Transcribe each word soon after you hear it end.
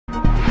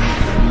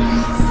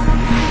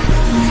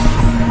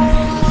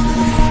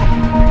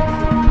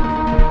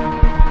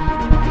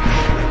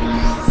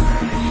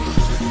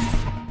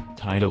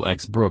Tidal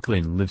X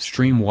Brooklyn live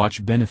stream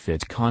watch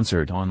benefit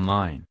concert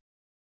online.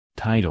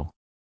 Tidal.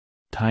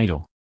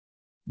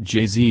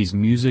 Jay-Z's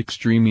music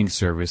streaming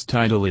service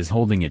Tidal is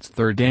holding its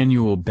third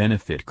annual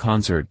benefit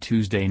concert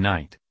Tuesday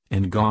night,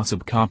 and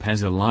Gossip Cop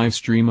has a live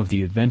stream of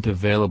the event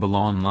available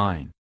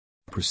online.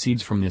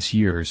 Proceeds from this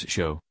year's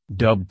show,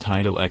 dubbed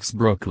Tidal X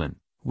Brooklyn,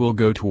 will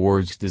go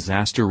towards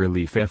disaster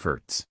relief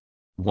efforts.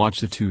 Watch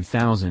the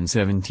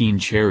 2017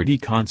 charity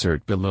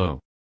concert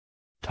below.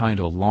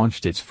 Tidal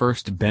launched its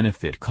first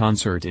benefit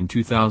concert in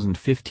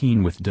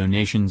 2015 with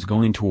donations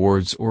going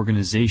towards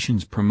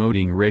organizations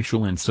promoting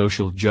racial and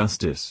social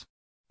justice.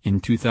 In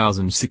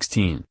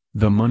 2016,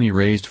 the money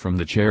raised from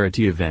the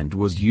charity event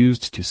was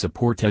used to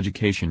support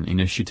education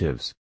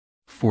initiatives.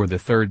 For the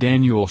third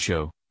annual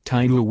show,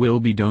 Tidal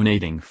will be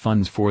donating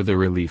funds for the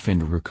relief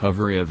and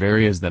recovery of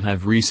areas that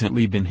have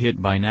recently been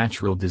hit by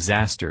natural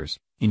disasters,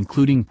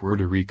 including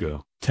Puerto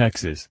Rico,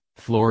 Texas,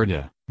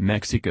 Florida,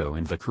 Mexico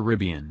and the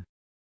Caribbean.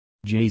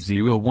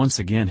 Jay-Z will once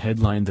again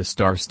headline the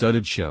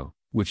star-studded show,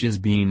 which is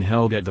being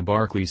held at the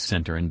Barclays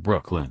Center in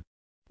Brooklyn.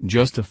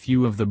 Just a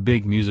few of the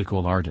big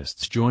musical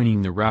artists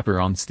joining the rapper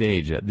on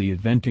stage at the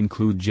event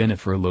include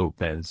Jennifer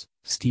Lopez,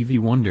 Stevie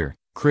Wonder,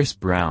 Chris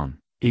Brown,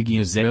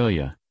 Iggy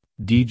Azalea,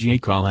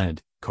 DJ Khaled,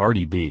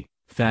 Cardi B,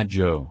 Fat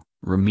Joe,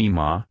 Remy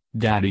Ma,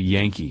 Daddy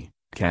Yankee,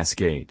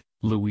 Cascade,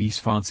 Luis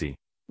Fonsi,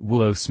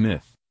 Willow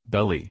Smith,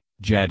 Belly,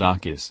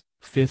 Jadakiss,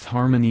 Fifth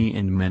Harmony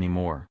and many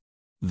more.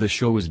 The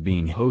show is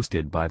being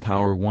hosted by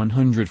Power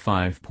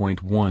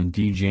 105.1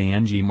 DJ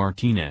Angie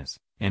Martinez,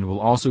 and will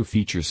also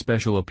feature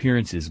special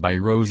appearances by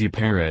Rosie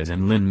Perez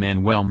and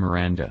Lin-Manuel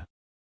Miranda.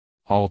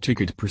 All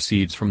ticket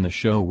proceeds from the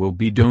show will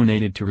be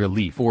donated to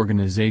relief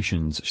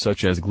organizations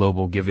such as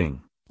Global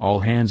Giving, All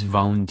Hands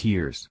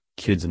Volunteers,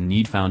 Kids in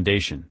Need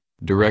Foundation,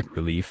 Direct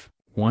Relief,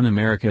 One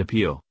America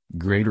Appeal,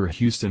 Greater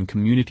Houston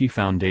Community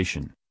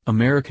Foundation,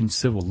 American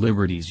Civil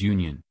Liberties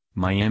Union,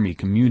 Miami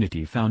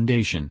Community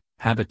Foundation,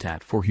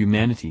 Habitat for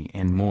Humanity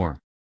and more.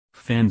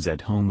 Fans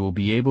at home will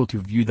be able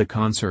to view the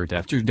concert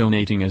after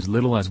donating as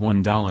little as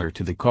 $1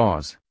 to the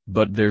cause,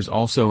 but there's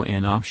also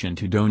an option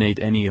to donate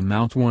any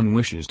amount one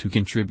wishes to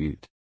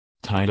contribute.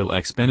 Tidal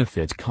X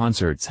benefit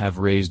concerts have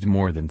raised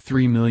more than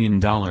 $3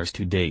 million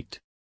to date.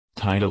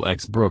 Tidal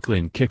X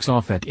Brooklyn kicks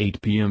off at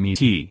 8 p.m.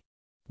 ET.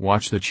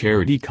 Watch the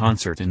charity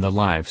concert in the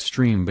live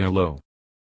stream below.